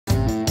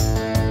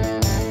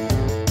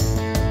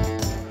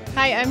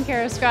Hi, I'm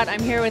Kara Scott. I'm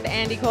here with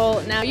Andy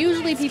Cole. Now,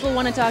 usually people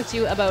want to talk to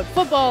you about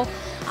football.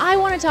 I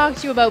want to talk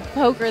to you about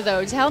poker,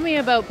 though. Tell me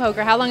about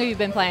poker. How long have you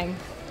been playing?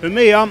 For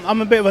me,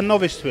 I'm a bit of a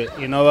novice to it.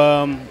 You know,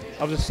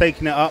 I've just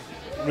taken it up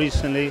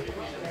recently,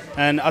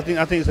 and I think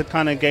it's the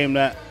kind of game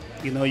that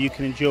you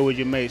can enjoy with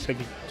your mates if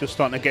you're just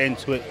starting to get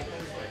into it.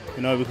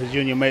 Because you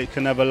and your mates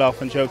can have a laugh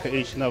and joke at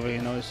each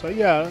other. So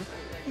yeah,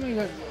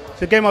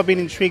 it's a game I've been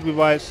intrigued with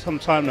by some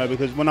time now,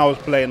 because when I was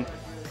playing,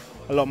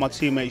 a lot of my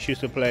teammates used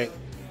to play it,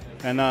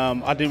 and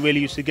I didn't really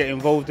used to get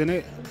involved in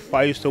it, but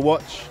I used to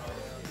watch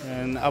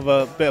and have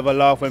a bit of a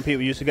laugh when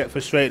people used to get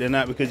frustrated in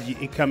that, because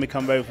it can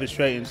become very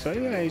frustrating. So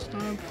yeah,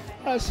 like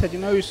I said,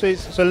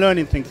 it's a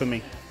learning thing for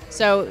me.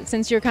 So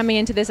since you're coming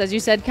into this, as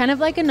you said, kind of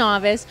like a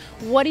novice,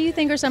 what do you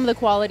think are some of the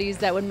qualities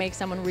that would make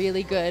someone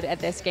really good at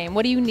this game?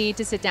 What do you need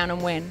to sit down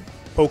and win?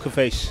 Poker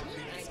face.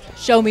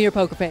 Show me your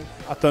poker face.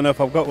 I don't know if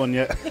I've got one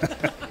yet.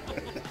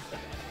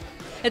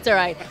 It's all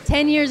right.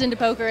 10 years into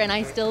poker and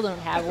I still don't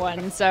have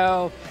one,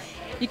 so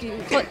you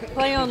can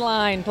play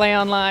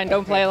online,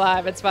 don't play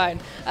live, it's fine.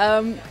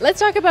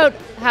 Let's talk about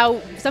how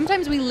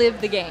sometimes we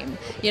live the game.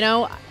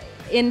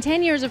 In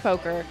 10 years of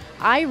poker,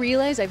 I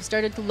realize I've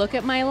started to look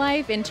at my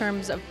life in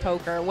terms of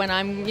poker. When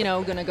I'm,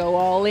 going to go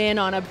all in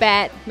on a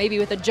bet, maybe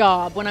with a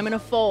job, when I'm going to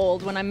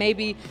fold, when I'm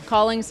maybe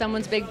calling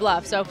someone's big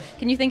bluff. So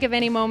can you think of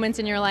any moments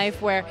in your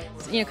life where,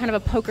 kind of a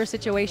poker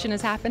situation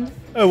has happened?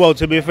 Oh, well,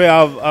 to be fair,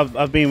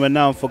 I've been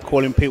renowned for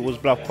calling people's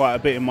bluff quite a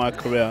bit in my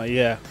career,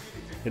 yeah.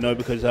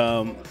 Because,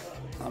 I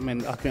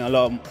think a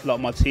lot of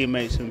my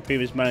teammates and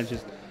previous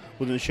managers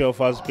wasn't sure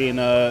if I was being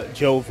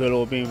jovial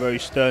or being very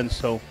stern,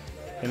 so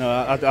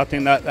I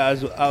think that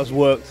has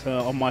worked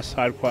on my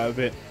side quite a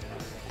bit.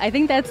 I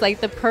think that's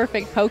like the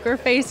perfect poker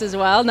face as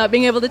well, not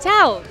being able to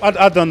tell.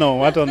 I don't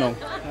know.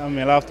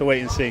 I'll have to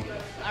wait and see.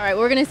 All right,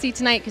 we're going to see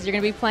tonight because you're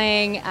going to be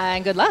playing,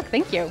 and good luck.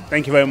 Thank you.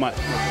 Thank you very much.